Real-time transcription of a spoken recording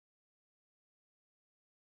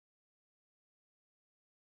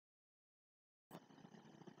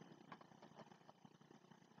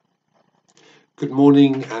Good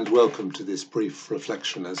morning and welcome to this brief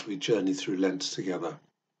reflection as we journey through Lent together.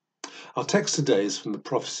 Our text today is from the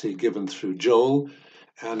prophecy given through Joel,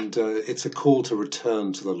 and it's a call to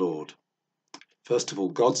return to the Lord. First of all,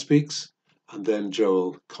 God speaks, and then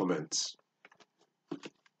Joel comments.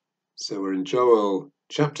 So we're in Joel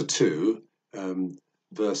chapter 2,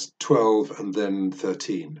 verse 12 and then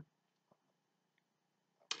 13.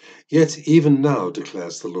 Yet even now,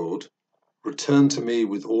 declares the Lord, return to me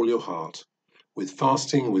with all your heart, with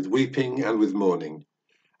fasting, with weeping, and with mourning,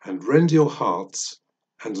 and rend your hearts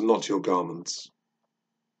and not your garments.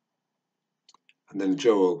 And then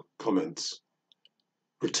Joel comments,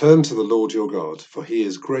 return to the Lord your God, for he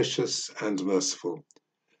is gracious and merciful,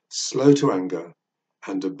 slow to anger,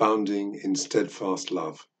 and abounding in steadfast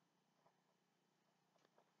love.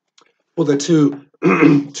 Well, they're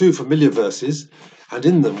two familiar verses, and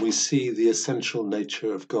in them we see the essential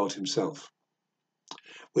nature of God himself.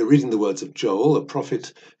 We're reading the words of Joel, a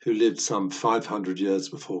prophet who lived some 500 years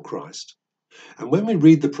before Christ. And when we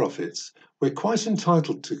read the prophets, we're quite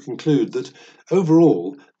entitled to conclude that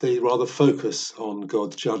overall they rather focus on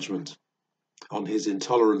God's judgment, on his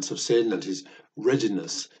intolerance of sin and his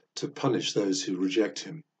readiness to punish those who reject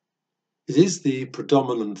him. It is the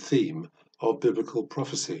predominant theme of biblical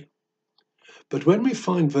prophecy. But when we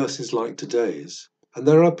find verses like today's, and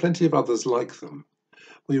there are plenty of others like them,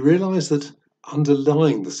 we realize that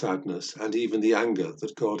underlying the sadness and even the anger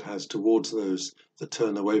that God has towards those that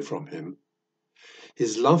turn away from him,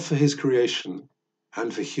 his love for his creation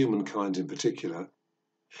and for humankind in particular,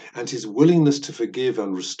 and his willingness to forgive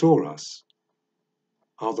and restore us,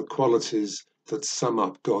 are the qualities that sum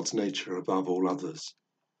up God's nature above all others.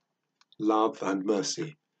 Love and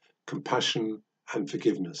mercy, compassion and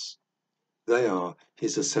forgiveness, they are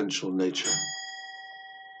his essential nature.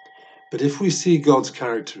 But if we see God's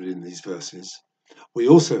character in these verses, we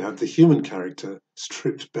also have the human character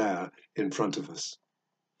stripped bare in front of us.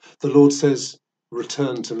 The Lord says,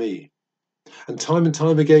 return to me. And time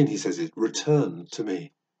again he says it, return to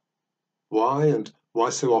me. Why and why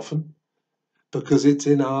so often? Because it's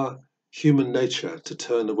in our human nature to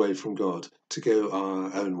turn away from God, to go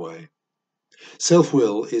our own way.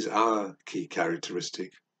 Self-will is our key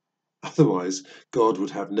characteristic. Otherwise, God would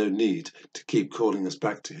have no need to keep calling us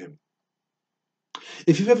back to him.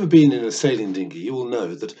 If you've ever been in a sailing dinghy, you will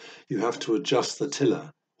know that you have to adjust the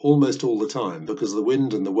tiller almost all the time because the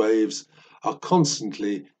wind and the waves are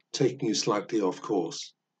constantly taking you slightly off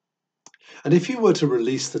course. And if you were to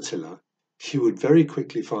release the tiller, you would very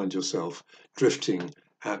quickly find yourself drifting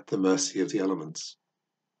at the mercy of the elements.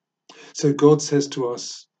 So God says to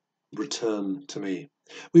us, return to me.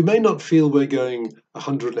 We may not feel we're going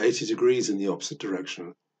 180 degrees in the opposite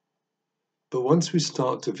direction, but once we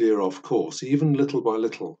start to veer off course, even little by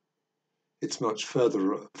little, it's much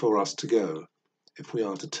further for us to go if we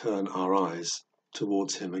are to turn our eyes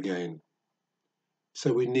towards him again.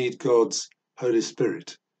 So we need God's Holy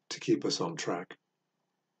Spirit to keep us on track.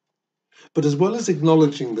 But as well as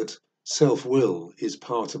acknowledging that self-will is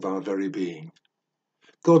part of our very being,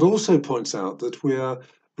 God also points out that we are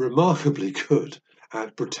remarkably good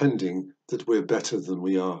at pretending that we're better than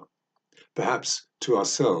we are, perhaps to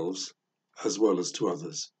ourselves as well as to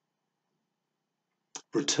others.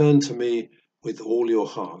 Return to me with all your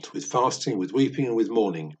heart, with fasting, with weeping, and with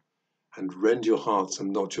mourning, and rend your hearts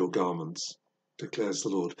and not your garments, declares the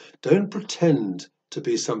Lord. Don't pretend to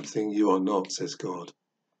be something you are not, says God.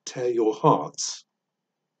 Tear your hearts,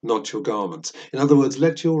 not your garments. In other words,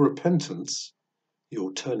 let your repentance,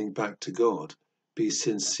 your turning back to God, be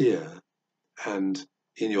sincere and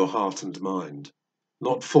in your heart and mind,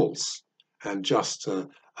 not false and just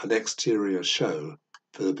an exterior show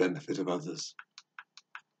for the benefit of others.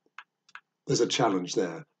 There's a challenge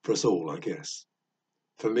there for us all, I guess.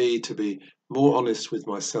 For me to be more honest with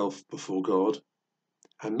myself before God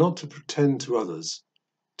and not to pretend to others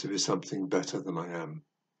to be something better than I am.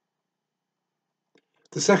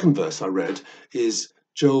 The second verse I read is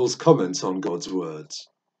Joel's comments on God's words.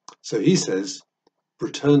 So he says,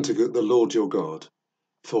 return to the Lord your God,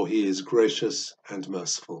 for he is gracious and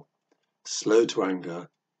merciful, slow to anger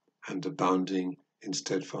and abounding in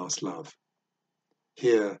steadfast love.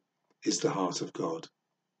 Here is the heart of God.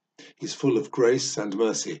 He's full of grace and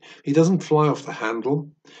mercy. He doesn't fly off the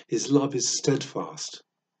handle. His love is steadfast.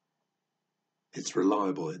 It's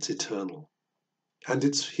reliable, it's eternal. And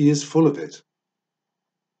he is full of it.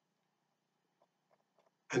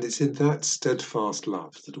 And it's in that steadfast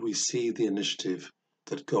love that we see the initiative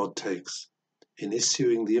that God takes in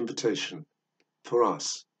issuing the invitation for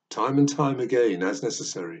us, time and time again as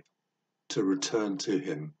necessary, to return to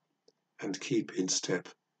him and keep in step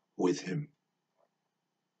with him.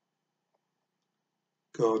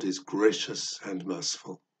 God is gracious and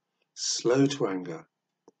merciful, slow to anger,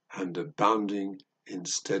 and abounding in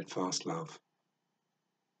steadfast love.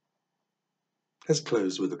 Let's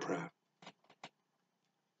close with a prayer.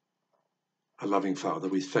 Our loving Father,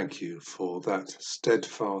 we thank you for that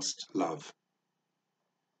steadfast love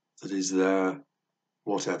that is there,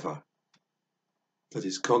 whatever, that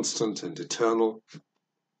is constant and eternal,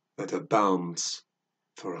 that abounds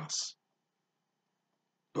for us.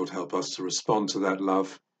 Lord, help us to respond to that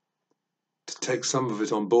love, to take some of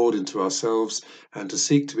it on board into ourselves, and to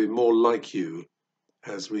seek to be more like you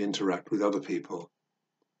as we interact with other people,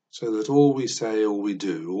 so that all we say, all we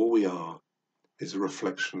do, all we are, is a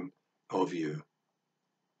reflection of you.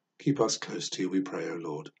 Keep us close to you, we pray, O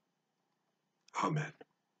Lord. Amen.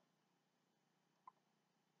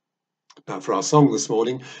 Now, for our song this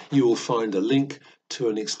morning, you will find a link to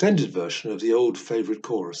an extended version of the old favourite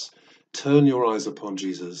chorus. Turn your eyes upon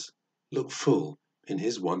Jesus, look full in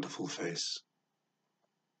his wonderful face.